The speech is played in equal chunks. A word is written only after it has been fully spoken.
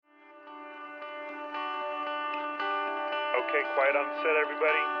Okay, quiet on set,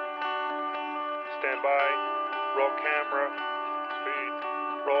 everybody. Stand by. Roll camera. Speed.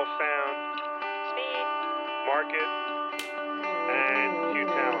 Roll sound. Speed. Mark it. And cue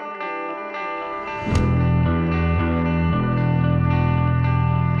talent.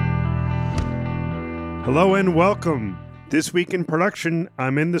 Hello and welcome. This week in production,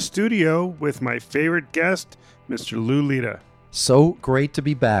 I'm in the studio with my favorite guest, Mr. Lou Lita. So great to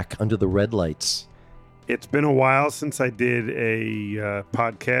be back under the red lights. It's been a while since I did a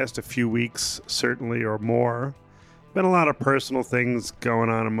podcast, a few weeks, certainly, or more. Been a lot of personal things going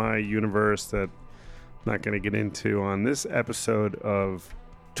on in my universe that I'm not going to get into on this episode of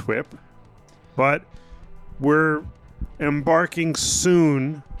TWIP. But we're embarking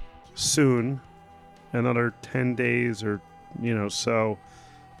soon, another 10 days or, so,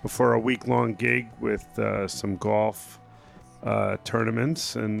 before a week-long gig with some golf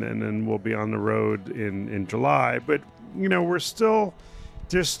tournaments, and then we'll be on the road in July. But there's still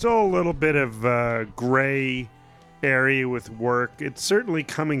a little bit of gray area with work. It's certainly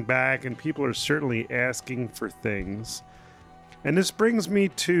coming back, and people are certainly asking for things. And this brings me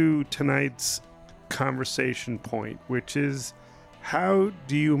to tonight's conversation point, which is, how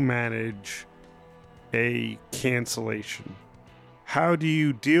do you manage a cancellation? How do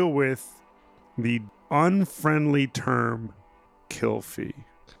you deal with the unfriendly term kill fee?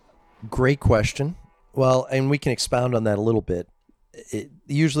 Great question. Well, and we can expound on that a little bit.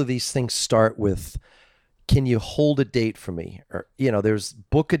 Usually these things start with, can you hold a date for me? Or, there's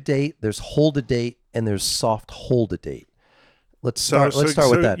book a date, there's hold a date, and there's soft hold a date. Let's start with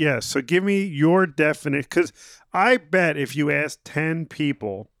that. Yeah, so give me your definition, because I bet if you ask 10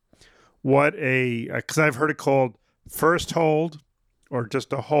 people because I've heard it called first hold, or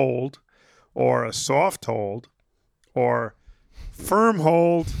just a hold, or a soft hold, or firm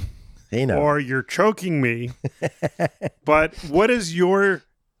hold, or you're choking me. But what is your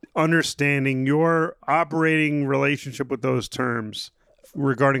understanding, your operating relationship with those terms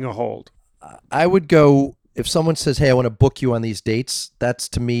regarding a hold? I would go, if someone says, hey, I want to book you on these dates, that's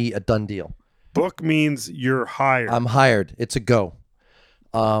to me a done deal. Book means you're hired. I'm hired. It's a go.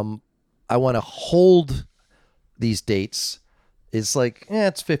 I want to hold these dates. It's like,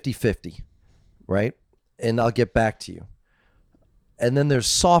 it's 50-50, right? And I'll get back to you. And then there's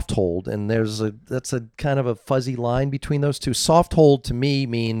soft hold, and that's a kind of a fuzzy line between those two. Soft hold to me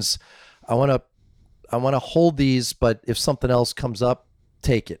means I want to hold these, but if something else comes up,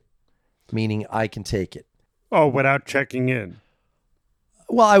 take it. Meaning I can take it. Oh, without checking in.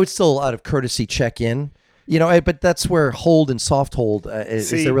 Well, I would still, out of courtesy, check in. But that's where hold and soft hold, is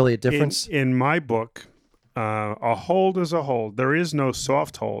there really a difference? In my book, a hold is a hold. There is no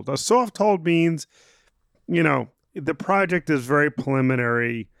soft hold. A soft hold means, the project is very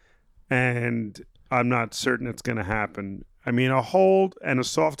preliminary and I'm not certain it's going to happen. I mean, a hold and a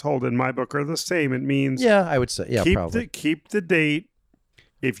soft hold in my book are the same. It means, I would say, probably. Keep the date.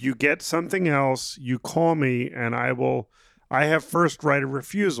 If you get something else, you call me and I have first right of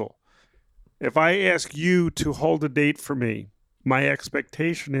refusal. If I ask you to hold a date for me, my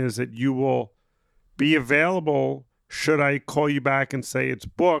expectation is that you will be available should I call you back and say it's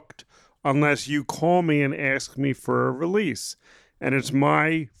booked, unless you call me and ask me for a release. And it's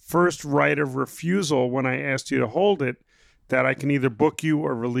my first right of refusal when I asked you to hold it that I can either book you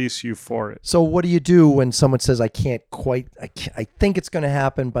or release you for it. So what do you do when someone says, I think it's going to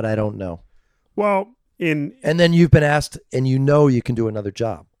happen, but I don't know? Well, and then you've been asked and you can do another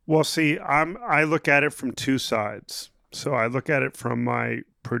job. Well, see, I look at it from two sides. So I look at it from my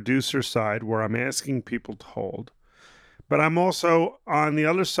producer side, where I'm asking people to hold. But I'm also on the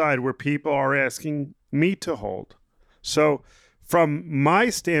other side where people are asking me to hold. So from my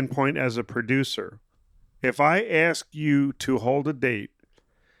standpoint as a producer, if I ask you to hold a date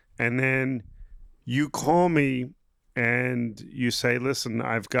and then you call me and you say, listen,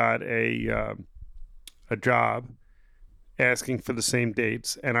 I've got a job asking for the same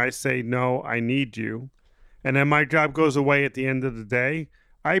dates, and I say, no, I need you, and then my job goes away at the end of the day,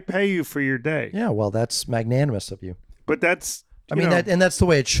 I pay you for your day. Yeah, well, that's magnanimous of you. But that's, that's the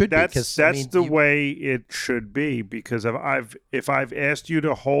way it should be. That's the way it should be, because if I've asked you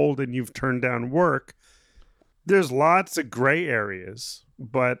to hold and you've turned down work, there's lots of gray areas.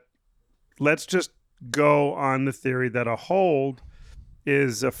 But let's just go on the theory that a hold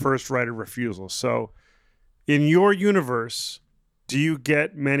is a first right of refusal. So in your universe, do you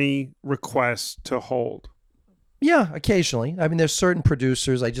get many requests to hold? Yeah, occasionally. I mean, there's certain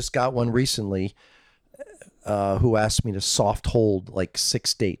producers. I just got one recently who asked me to soft hold like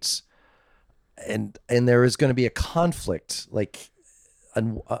 6 dates. And there is going to be a conflict,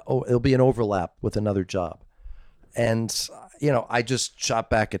 it'll be an overlap with another job. And, I just shot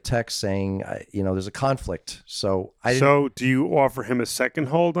back a text saying, there's a conflict. So I didn't. So do you offer him a second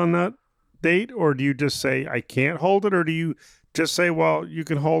hold on that date, or do you just say, I can't hold it? Or do you just say, well, you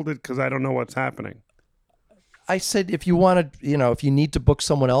can hold it because I don't know what's happening? I said, if you want to, if you need to book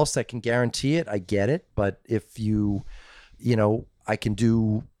someone else that can guarantee it, I get it. But if I can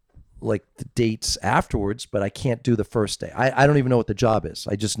do like the dates afterwards, but I can't do the first day. I don't even know what the job is.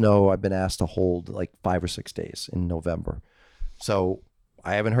 I just know I've been asked to hold like 5 or 6 days in November. So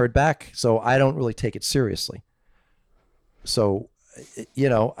I haven't heard back. So I don't really take it seriously. So,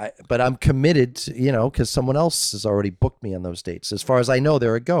 but I'm committed to, because someone else has already booked me on those dates. As far as I know,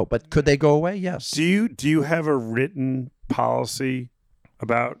 they're a go. But could they go away? Yes. Do you have a written policy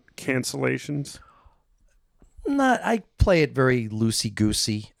about cancellations? I play it very loosey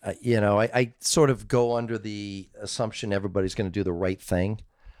goosey. I sort of go under the assumption everybody's going to do the right thing.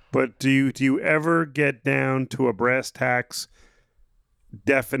 But do you ever get down to a brass tacks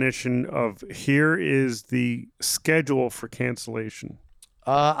definition of here is the schedule for cancellation?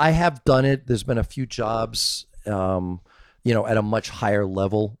 I have done it. There's been a few jobs, at a much higher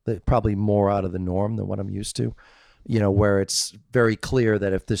level, probably more out of the norm than what I'm used to, where it's very clear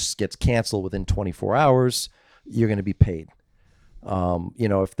that if this gets canceled within 24 hours, you're going to be paid.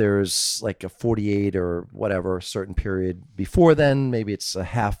 If there's like a 48 or whatever certain period before then, maybe it's a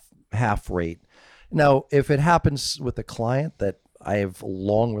half rate. Now, if it happens with a client that I have a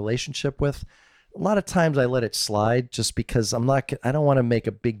long relationship with, a lot of times I let it slide just because I don't want to make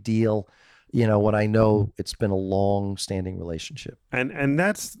a big deal, when I know it's been a long standing relationship. And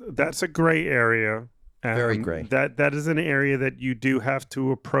that's a gray area. Very gray. That is an area that you do have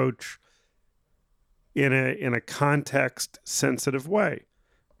to approach in a context sensitive way.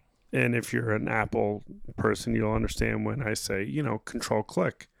 And if you're an Apple person, you'll understand when I say, control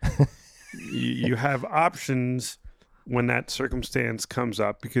click. You have options when that circumstance comes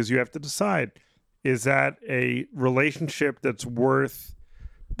up, because you have to decide, is that a relationship that's worth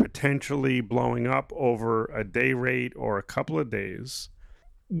potentially blowing up over a day rate or a couple of days?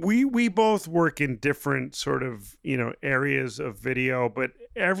 We both work in different sort of, areas of video, but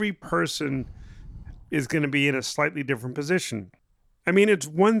every person is going to be in a slightly different position. I mean, it's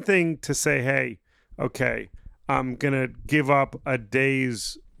one thing to say, hey, okay, I'm going to give up a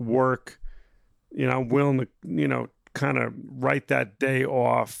day's work. I'm willing to, kind of write that day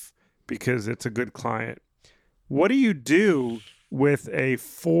off because it's a good client. What do you do with a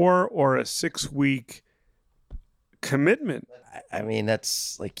 4 or a 6 week commitment? I mean,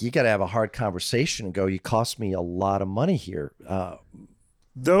 that's like, you got to have a hard conversation and go, you cost me a lot of money here.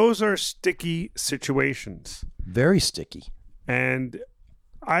 Those are sticky situations. Very sticky. And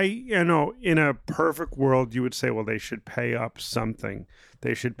in a perfect world, you would say, well, they should pay up something.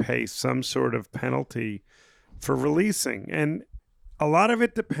 They should pay some sort of penalty for releasing. And a lot of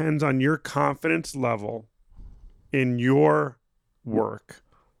it depends on your confidence level in your work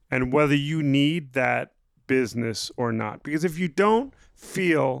and whether you need that business or not. Because if you don't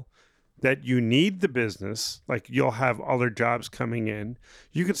feel that you need the business, like you'll have other jobs coming in,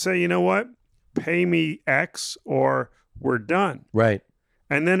 you could say, you know what, pay me X or we're done. Right.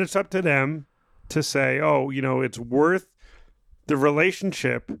 And then it's up to them to say, oh, it's worth the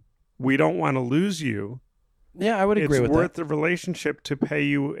relationship. We don't want to lose you. Yeah, I would agree with that. It's worth the relationship to pay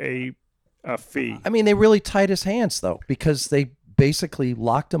you a fee. I mean, they really tied his hands, though, because they basically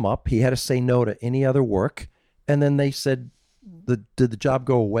locked him up. He had to say no to any other work. And then they said, did the job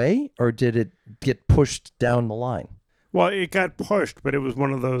go away or did it get pushed down the line? Well, it got pushed, but it was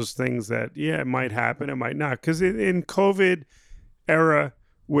one of those things that, it might happen, it might not. Because in COVID era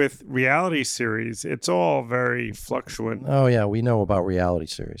with reality series, it's all very fluctuant. Oh, yeah, we know about reality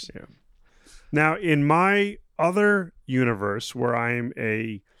series. Yeah. Now, in my other universe where I'm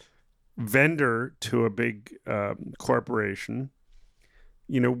a vendor to a big corporation,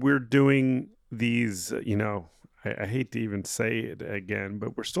 we're doing these, I hate to even say it again,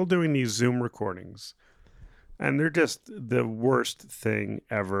 but we're still doing these Zoom recordings. And they're just the worst thing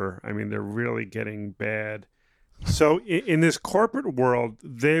ever. I mean, they're really getting bad. So in this corporate world,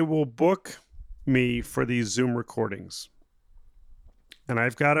 they will book me for these Zoom recordings. And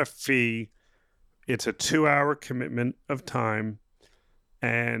I've got a fee. It's a 2-hour commitment of time.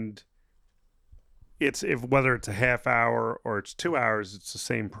 And whether it's a half hour or it's 2 hours, it's the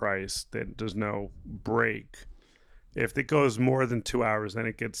same price. There's no break. If it goes more than 2 hours, then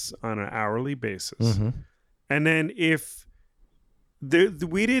it gets on an hourly basis. Mm-hmm. And then if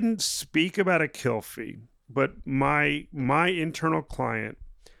we didn't speak about a kill fee, but my internal client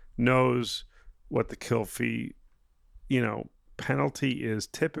knows what the kill fee, penalty is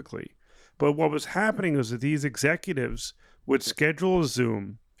typically. But what was happening was that these executives would schedule a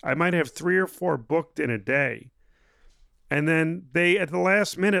Zoom. I might have 3 or 4 booked in a day. And then they, at the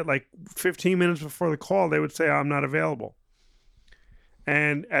last minute, like 15 minutes before the call, they would say, I'm not available.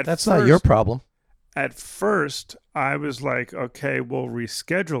 And That's not your problem. At first, I was like, okay, we'll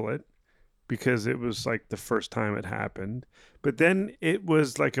reschedule it because it was like the first time it happened. But then it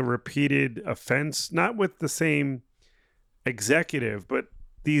was like a repeated offense, not with the same executive, but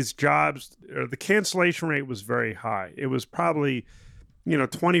these jobs, or the cancellation rate was very high. It was probably,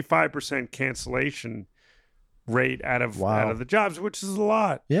 25% cancellation rate out of the jobs, which is a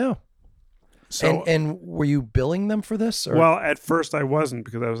lot. Yeah. So, and were you billing them for this? Or? Well, at first I wasn't,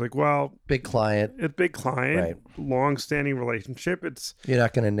 because I was like, well, big client, right. Long-standing relationship. You're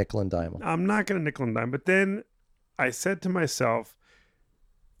not going to nickel and dime them. I'm not going to nickel and dime. But then I said to myself,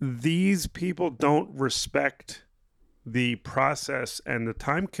 these people don't respect the process and the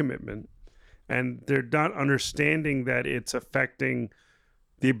time commitment, and they're not understanding that it's affecting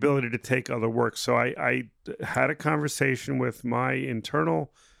the ability to take other work. So I had a conversation with my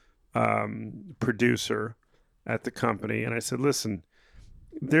internal producer at the company, and I said, listen,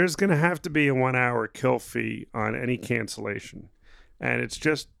 there's going to have to be a 1-hour kill fee on any cancellation, and it's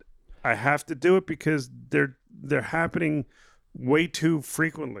just, I have to do it because they're happening way too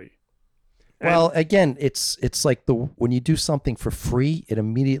frequently. Well, again, it's like when you do something for free, it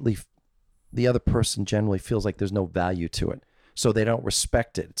immediately, the other person generally feels like there's no value to it, so they don't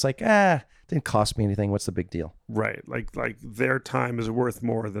respect it. It's like, it didn't cost me anything. What's the big deal? Right. Like their time is worth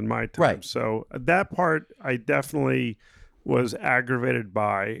more than my time. Right. So that part I definitely was aggravated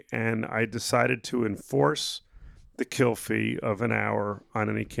by, and I decided to enforce the kill fee of an hour on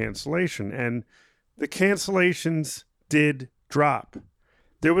any cancellation. And the cancellations did drop.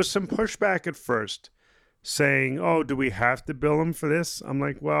 There was some pushback at first saying, oh, do we have to bill them for this? I'm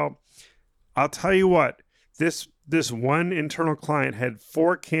like, well, I'll tell you what, this one internal client had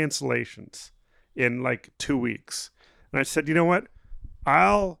 4 cancellations in like 2 weeks. And I said, you know what?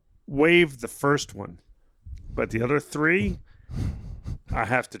 I'll waive the first one, but the other 3 I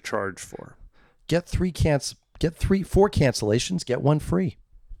have to charge for. Get 4 cancellations, get 1 free.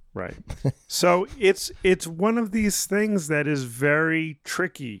 Right. So it's one of these things that is very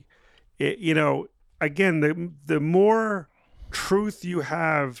tricky. Again, the more truth you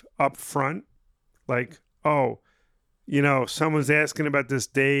have up front, like, oh, someone's asking about this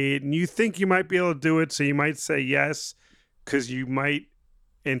date and you think you might be able to do it, so you might say yes because you might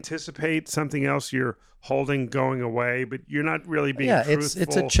anticipate something else you're holding going away, but you're not really being truthful.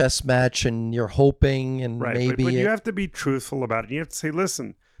 It's a chess match and you're hoping, and right, maybe but you have to be truthful about it. You have to say,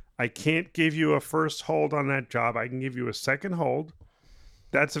 listen, I can't give you a first hold on that job. I can give you a second hold.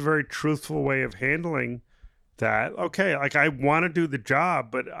 That's a very truthful way of handling that. Okay, like I want to do the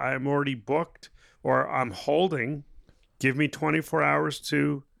job, but I'm already booked or I'm holding. Give me 24 hours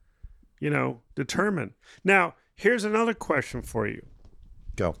to, determine. Now, here's another question for you.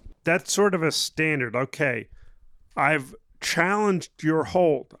 Go. That's sort of a standard. Okay, I've challenged your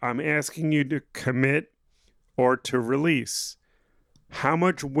hold. I'm asking you to commit or to release. How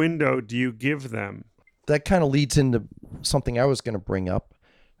much window do you give them? That kind of leads into something I was going to bring up.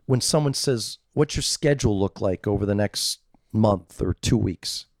 When someone says, what's your schedule look like over the next month or 2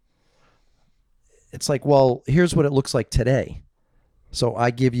 weeks? It's like, well, here's what it looks like today. So I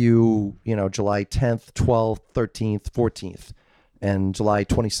give you, July 10th, 12th, 13th, 14th, and July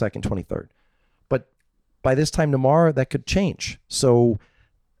 22nd, 23rd. But by this time tomorrow, that could change. So,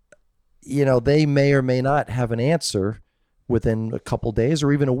 they may or may not have an answer within a couple days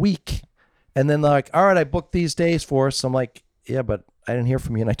or even a week. And then they're like, all right, I booked these days for us. I'm like, yeah, but I didn't hear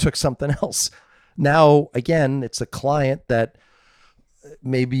from you and I took something else. Now, again, it's a client that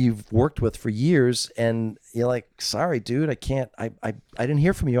maybe you've worked with for years and you're like, sorry, dude, I can't, I didn't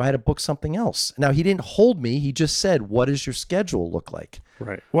hear from you. I had to book something else. Now, he didn't hold me. He just said, what does your schedule look like?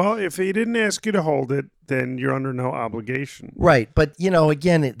 Right. Well, if he didn't ask you to hold it, then you're under no obligation. Right. But,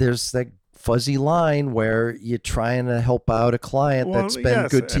 again, there's that fuzzy line where you're trying to help out a client that's been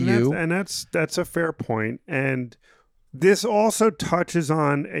good to you. And that's a fair point. And this also touches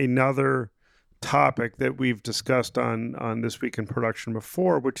on another topic that we've discussed on This Week in Production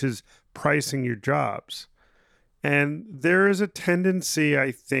before, which is pricing your jobs. And there is a tendency,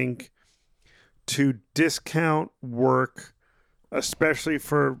 I think, to discount work, especially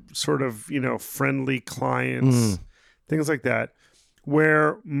for sort of, friendly clients, things like that,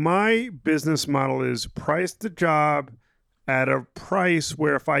 where my business model is price the job at a price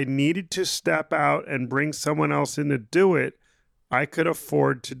where if I needed to step out and bring someone else in to do it, I could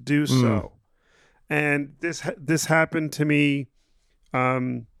afford to do so. And this happened to me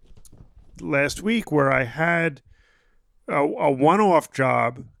last week where I had a one-off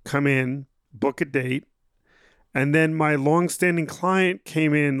job come in, book a date, and then my longstanding client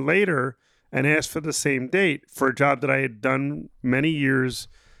came in later and asked for the same date for a job that I had done many years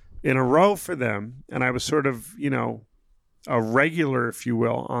in a row for them. And I was sort of, a regular, if you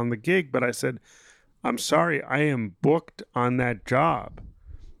will, on the gig. But I said, I'm sorry, I am booked on that job,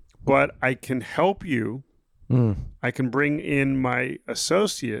 but I can help you. I can bring in my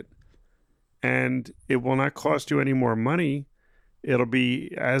associate, and it will not cost you any more money. It'll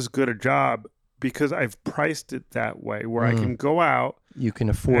be as good a job because I've priced it that way where I can go out. You can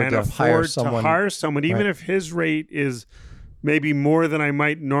afford to hire someone, even if his rate is maybe more than I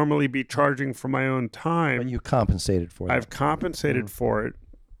might normally be charging for my own time. But you compensated for it. I've compensated for it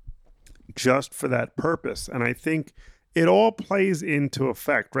just for that purpose. And I think it all plays into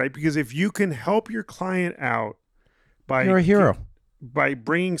effect, right? Because if you can help your client out you're a hero. By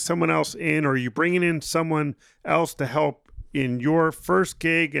bringing someone else in, or you bringing in someone else to help in your first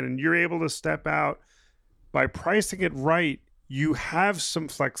gig, and you're able to step out by pricing it right, you have some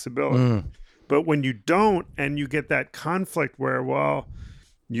flexibility. But when you don't, and you get that conflict where, well,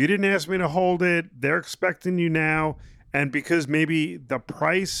 you didn't ask me to hold it, they're expecting you now, and because maybe the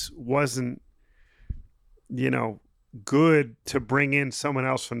price wasn't, good to bring in someone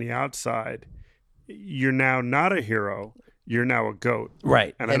else from the outside, you're now not a hero. You're now a GOAT.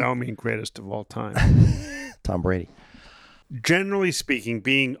 Right. And I don't mean greatest of all time. Tom Brady. Generally speaking,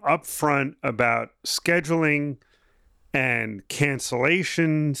 being upfront about scheduling and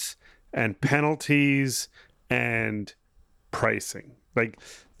cancellations and penalties and pricing. Like,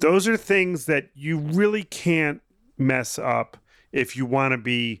 those are things that you really can't mess up if you want to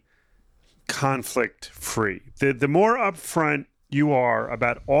be conflict free. The more upfront you are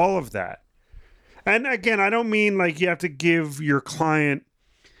about all of that. And again, I don't mean like you have to give your client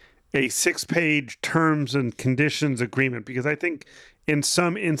a 6-page terms and conditions agreement, because I think in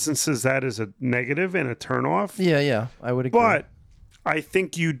some instances that is a negative and a turnoff. Yeah, I would agree. But I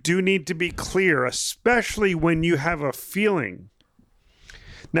think you do need to be clear, especially when you have a feeling.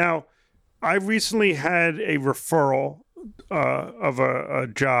 Now, I recently had a referral of a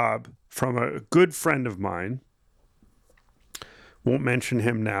job from a good friend of mine. Won't mention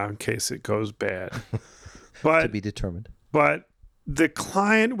him now in case it goes bad. But to be determined. But the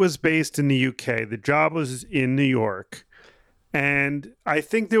client was based in the UK. The job was in New York. And I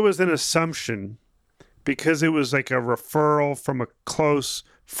think there was an assumption, because it was like a referral from a close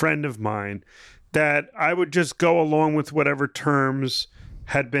friend of mine, that I would just go along with whatever terms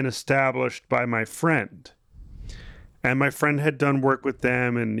had been established by my friend. And my friend had done work with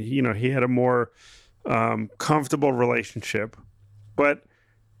them, and he had a more comfortable relationship. But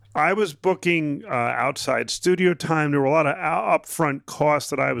I was booking outside studio time. There were a lot of upfront costs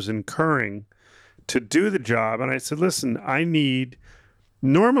that I was incurring to do the job. And I said, listen,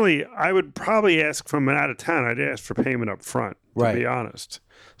 normally I would probably ask from an out of town. I'd ask for payment up front, to be honest,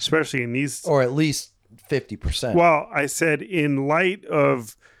 especially in these. Or at least 50%. Well, I said, in light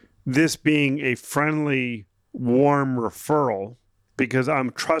of this being a friendly, warm referral, because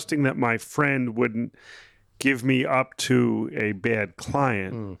I'm trusting that my friend wouldn't give me up to a bad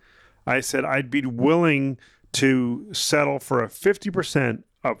client. I said I'd be willing to settle for a 50%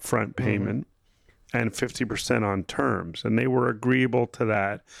 upfront payment and 50% on terms. And they were agreeable to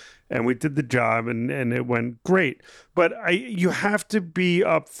that. And we did the job, and it went great. But you have to be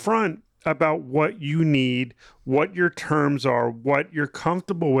upfront about what you need, what your terms are, what you're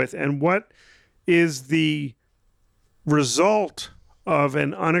comfortable with, and what is the result of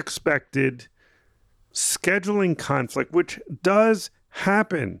an unexpected scheduling conflict, which does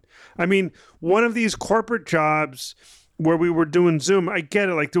happen. I mean, one of these corporate jobs where we were doing Zoom, I get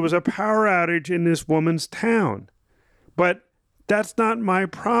it. Like, there was a power outage in this woman's town, but that's not my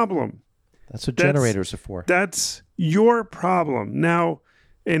problem. That's what generators are for. That's your problem. Now,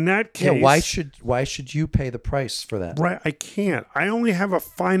 in that case, why should you pay the price for that? Right, I can't. I only have a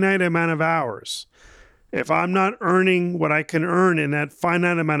finite amount of hours. If I'm not earning what I can earn in that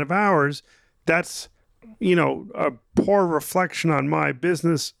finite amount of hours, that's a poor reflection on my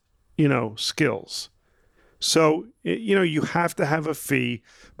business, skills. So, you have to have a fee,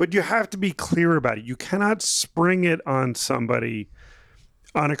 but you have to be clear about it. You cannot spring it on somebody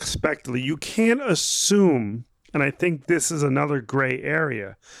unexpectedly. You can't assume, and I think this is another gray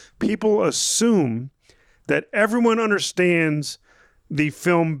area. People assume that everyone understands the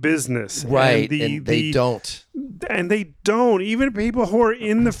film business. Right, and they don't. And they don't. Even people who are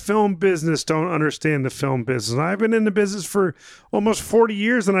in the film business don't understand the film business. I've been in the business for almost 40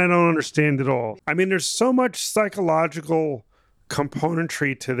 years, and I don't understand it all. I mean, there's so much psychological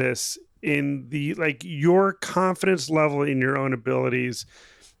componentry to this in the like your confidence level in your own abilities.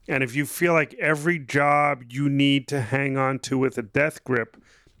 And if you feel like every job you need to hang on to with a death grip,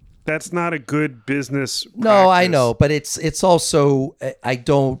 that's not a good business No, practice. I know, but it's also I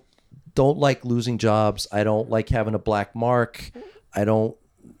don't like losing jobs. I don't like having a black mark. I don't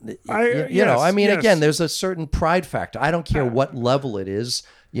again, there's a certain pride factor. I don't care what level it is,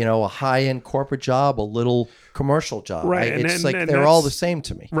 a high-end corporate job, a little commercial job. Right. It's like they're all the same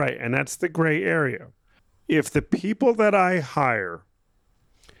to me. Right. And that's the gray area. If the people that I hire,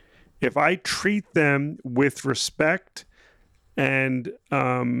 if I treat them with respect and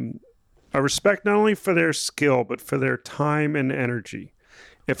a respect not only for their skill, but for their time and energy,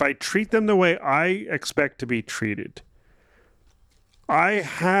 if I treat them the way I expect to be treated, I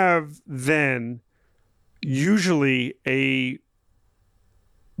have then usually a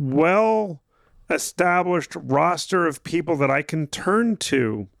well-established roster of people that I can turn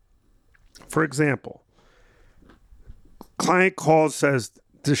to. For example, client calls, says,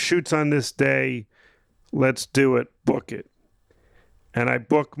 the shoot's on this day, let's do it, book it. And I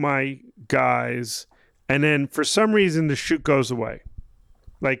book my guys, and then for some reason the shoot goes away.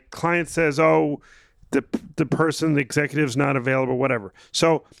 Like client says, oh, the person, the executive's not available, whatever.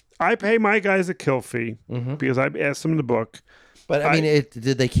 So I pay my guys a kill fee because I asked them to book. But I mean,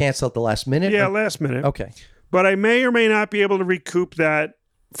 did they cancel at the last minute? Yeah, last minute. Okay. But I may or may not be able to recoup that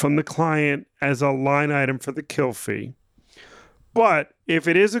from the client as a line item for the kill fee. But if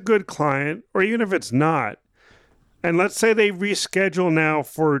it is a good client, or even if it's not, and let's say they reschedule now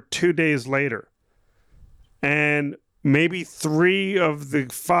for 2 days later, and maybe 3 of the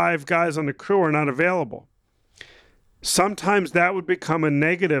 5 guys on the crew are not available, sometimes that would become a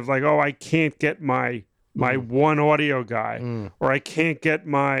negative, like, oh, I can't get my one audio guy, or I can't get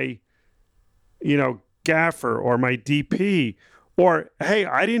my, gaffer or my DP, or, hey,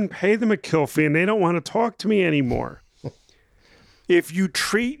 I didn't pay them a kill fee and they don't want to talk to me anymore. If you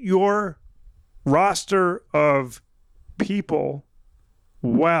treat your roster of people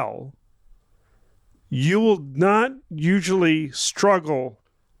well, you will not usually struggle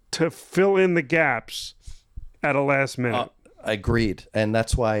to fill in the gaps at a last minute. Agreed. And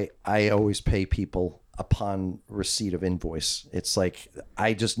that's why I always pay people upon receipt of invoice. It's like,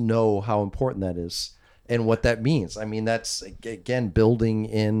 I just know how important that is and what that means. I mean, that's, again, building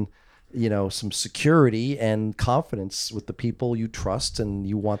in, some security and confidence with the people you trust and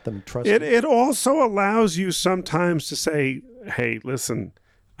you want them trusted. It also allows you sometimes to say, hey, listen,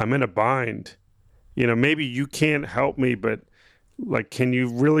 I'm in a bind. Maybe you can't help me, but like, can you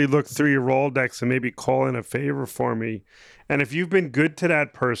really look through your Rolodex and maybe call in a favor for me? And if you've been good to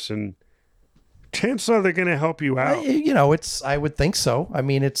that person, chances are they're going to help you out. I would think so. I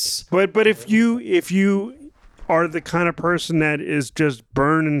mean, it's. But if you are the kind of person that is just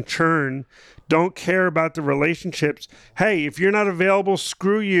burn and churn, don't care about the relationships. Hey, if you're not available,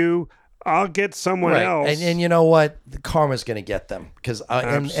 screw you. I'll get someone else. And you know what? The karma's going to get them because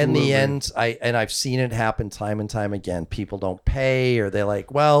in the end, I've seen it happen time and time again. People don't pay, or they're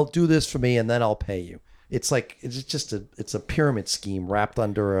like, well, do this for me and then I'll pay you. It's like, it's a pyramid scheme wrapped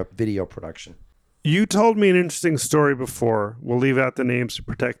under a video production. You told me an interesting story before. We'll leave out the names to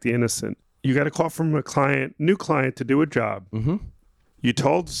protect the innocent. You got a call from a new client to do a job. Mm-hmm. You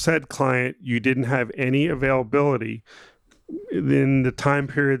told said client you didn't have any availability in the time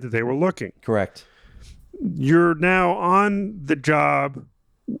period that they were looking. Correct. You're now on the job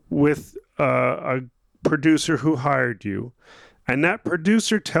with a producer who hired you, and that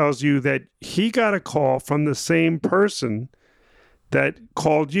producer tells you that he got a call from the same person that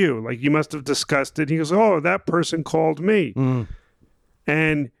called you. Like, you must have discussed it. He goes, oh, that person called me. Mm.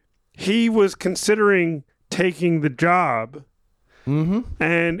 And he was considering taking the job. Mm-hmm.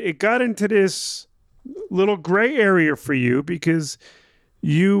 And it got into this little gray area for you because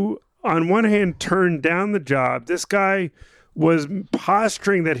you, on one hand, turned down the job. This guy was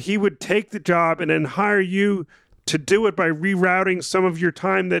posturing that he would take the job and then hire you to do it by rerouting some of your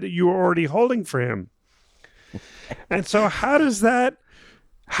time that you were already holding for him. And so how does that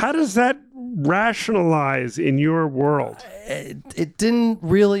rationalize in your world? It didn't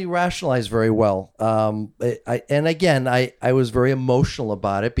really rationalize very well. I was very emotional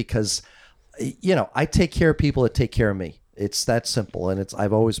about it because, I take care of people that take care of me. It's that simple. And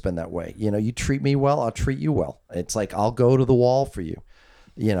I've always been that way. You treat me well, I'll treat you well. It's like, I'll go to the wall for you,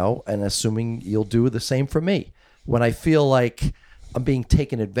 and assuming you'll do the same for me. When I feel like I'm being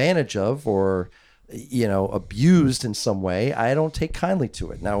taken advantage of or, abused in some way, I don't take kindly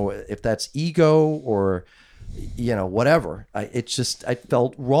to it. Now, if that's ego or, whatever, I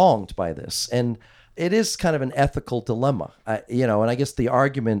felt wronged by this. And it is kind of an ethical dilemma, and I guess the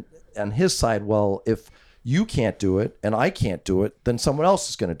argument on his side, well, if you can't do it and I can't do it, then someone else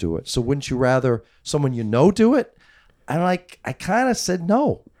is going to do it. So wouldn't you rather someone do it? And I kind of said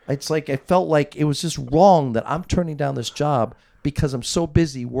no. It's like I felt like it was just wrong that I'm turning down this job because I'm so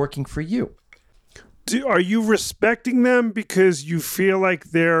busy working for you. Are you respecting them because you feel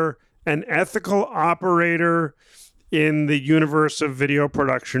like they're an ethical operator in the universe of video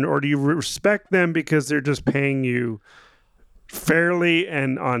production, or do you respect them because they're just paying you fairly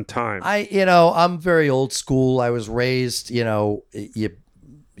and on time? I'm very old school. I was raised, you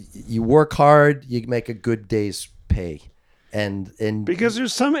work hard, you make a good day's pay. And because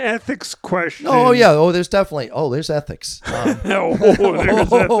there's some ethics question. Oh yeah. Oh, there's definitely. Oh, there's ethics. There's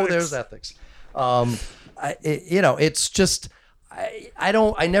ethics. It's just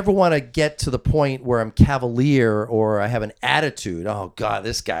I never want to get to the point where I'm cavalier or I have an attitude. Oh God,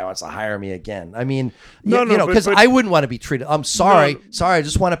 this guy wants to hire me again. I mean, because I wouldn't want to be treated. I'm sorry. I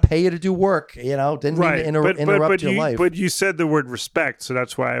just want to pay you to do work. Didn't mean to interrupt your life. But you said the word respect, so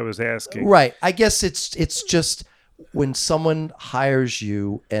that's why I was asking. Right. I guess it's just when someone hires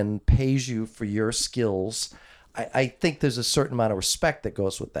you and pays you for your skills, I think there's a certain amount of respect that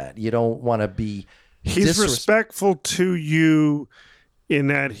goes with that. You don't want to be. He's respectful to you in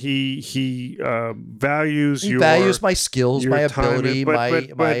that he values my skills, my ability,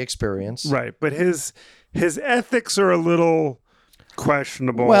 my experience. Right, but his ethics are a little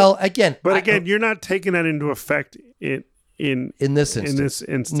questionable. Well, again, you're not taking that into effect in this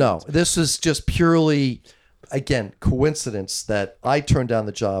instance. No, this is just purely, again, coincidence that I turned down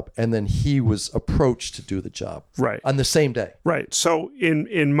the job and then he was approached to do the job. Right. On the same day. Right. So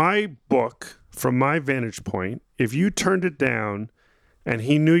in my book, from my vantage point, if you turned it down and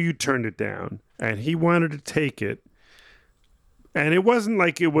he knew you turned it down and he wanted to take it, and it wasn't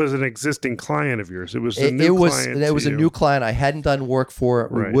like it was an existing client of yours. It was a new client. It was a new client. I hadn't done work for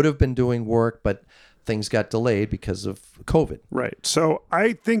it. We would have been doing work, but things got delayed because of COVID. Right. So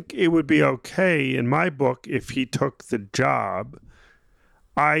I think it would be okay in my book if he took the job.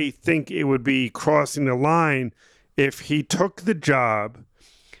 I think it would be crossing the line if he took the job,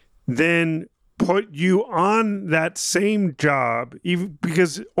 then put you on that same job, even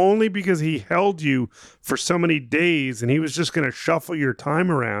because he held you for so many days and he was just going to shuffle your time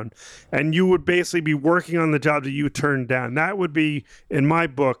around and you would basically be working on the job that you turned down. That would be, in my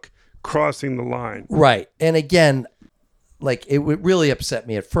book, crossing the line. Right. And again, like it would really upset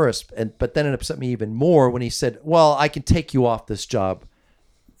me at first, but then it upset me even more when he said, well, I can take you off this job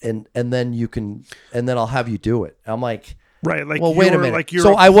and then I'll have you do it. I'm like, right, like, well, wait a minute. Like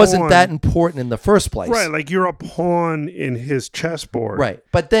so I wasn't that important in the first place. Right, like you're a pawn in his chessboard. Right.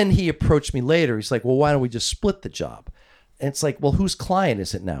 But then he approached me later. He's like, well, why don't we just split the job? And it's like, well, whose client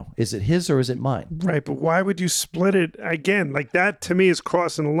is it now? Is it his or is it mine? Right, but why would you split it? Again, like that to me is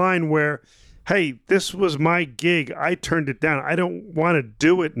crossing the line where, hey, this was my gig. I turned it down. I don't want to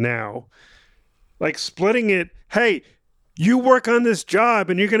do it now. Like splitting it, hey, you work on this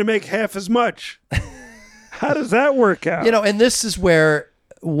job and you're going to make half as much. How does that work out? And this is where,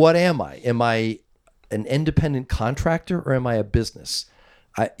 what am I? Am I an independent contractor or am I a business?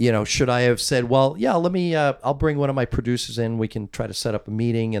 Should I have said, well, yeah, let me, I'll bring one of my producers in. We can try to set up a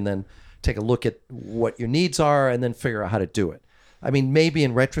meeting and then take a look at what your needs are and then figure out how to do it. I mean, maybe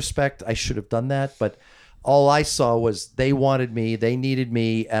in retrospect, I should have done that, but all I saw was they wanted me, they needed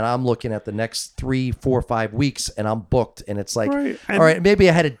me, and I'm looking at the next 3, 4, 5 weeks and I'm booked. And it's like, all right, maybe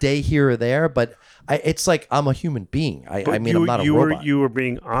I had a day here or there, but it's like I'm a human being. I'm not a robot. You were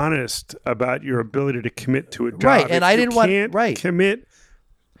being honest about your ability to commit to a job. Right, and I didn't want commit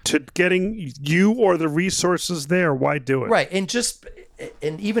to getting you or the resources there. Why do it? Right,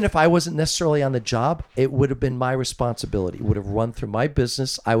 and even if I wasn't necessarily on the job, it would have been my responsibility. It would have run through my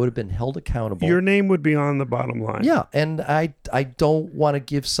business. I would have been held accountable. Your name would be on the bottom line. Yeah, and I don't want to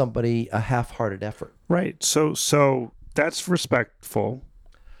give somebody a half-hearted effort. Right. So that's respectful.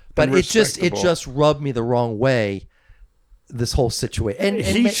 But it just rubbed me the wrong way, this whole situation. And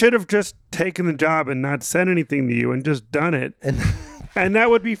he should have just taken the job and not said anything to you and just done it. And that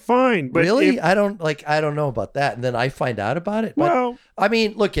would be fine. But really? I don't know about that. And then I find out about it. But, I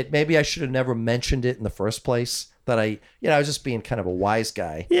mean, maybe I should have never mentioned it in the first place. That I was just being kind of a wise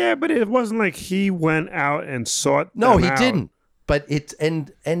guy. Yeah, but it wasn't like he went out and sought No, them he out. didn't. But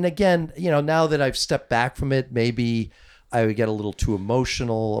and again, now that I've stepped back from it, maybe I would get a little too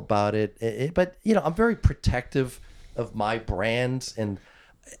emotional about it. But I'm very protective of my brand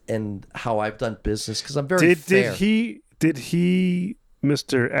and how I've done business because I'm very fair. Did he,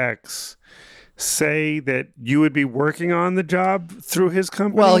 Mr. X, say that you would be working on the job through his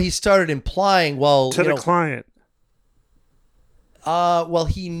company? Well, he started implying, to the client. Well,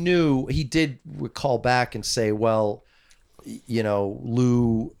 he knew, he did call back and say, well,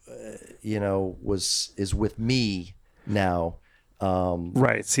 Lou, is with me now.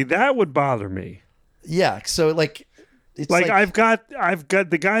 Right. See, that would bother me. Yeah. So it's like I've got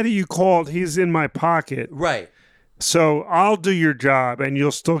the guy that you called. He's in my pocket. Right. So I'll do your job and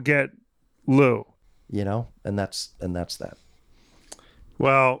you'll still get Lou. And that's that.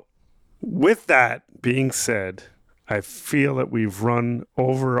 Well, with that being said, I feel that we've run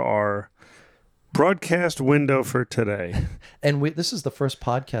over our broadcast window for today. And this is the first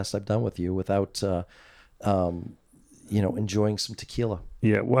podcast I've done with you without, enjoying some tequila.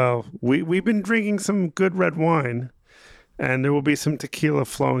 Yeah, well, we've been drinking some good red wine, and there will be some tequila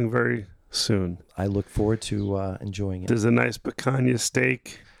flowing very soon. I look forward to enjoying it. There's a nice picanha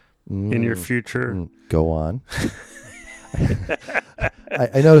steak in your future. Go on.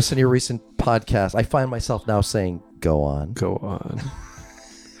 I noticed in your recent podcast, I find myself now saying, go on. Go on.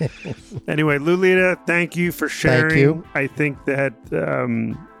 Anyway, Lulita, thank you for sharing. Thank you. I think that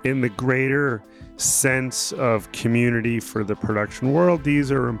in the greater sense of community for the production world,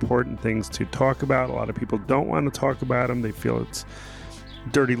 these are important things to talk about. A lot of people don't want to talk about them. They feel it's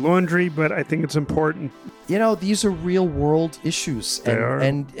dirty laundry, but I think it's important. These are real world issues. They are.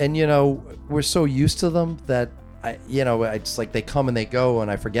 And we're so used to them that, it's like they come and they go and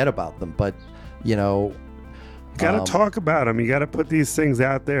I forget about them. But, you got to talk about them. You got to put these things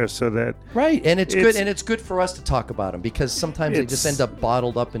out there so that... Right. And it's good. And it's good for us to talk about them because sometimes they just end up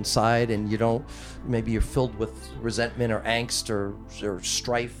bottled up inside and maybe you're filled with resentment or angst or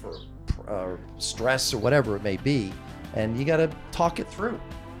strife or stress or whatever it may be. And you got to talk it through.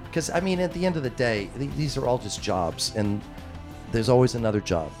 Because, at the end of the day, these are all just jobs. And there's always another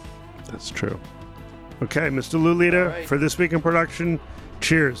job. That's true. Okay, Mr. Lulita, for This Week in Production,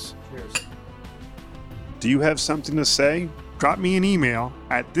 cheers. Cheers. Do you have something to say? Drop me an email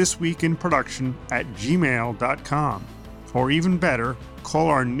at thisweekinproduction@gmail.com. Or even better, call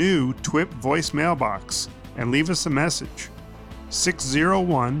our new TWIP voicemail box and leave us a message.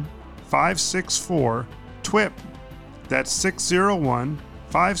 601-564-TWIP. That's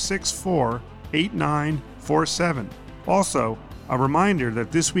 601-564-8947. Also, a reminder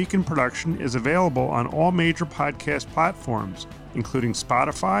that This Week in Production is available on all major podcast platforms, including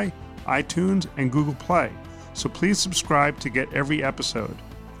Spotify, iTunes, and Google Play. So please subscribe to get every episode.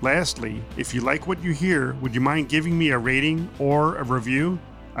 Lastly, if you like what you hear, would you mind giving me a rating or a review?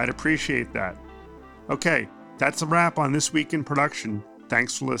 I'd appreciate that. Okay, that's a wrap on This Week in Production.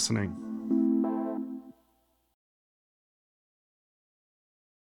 Thanks for listening.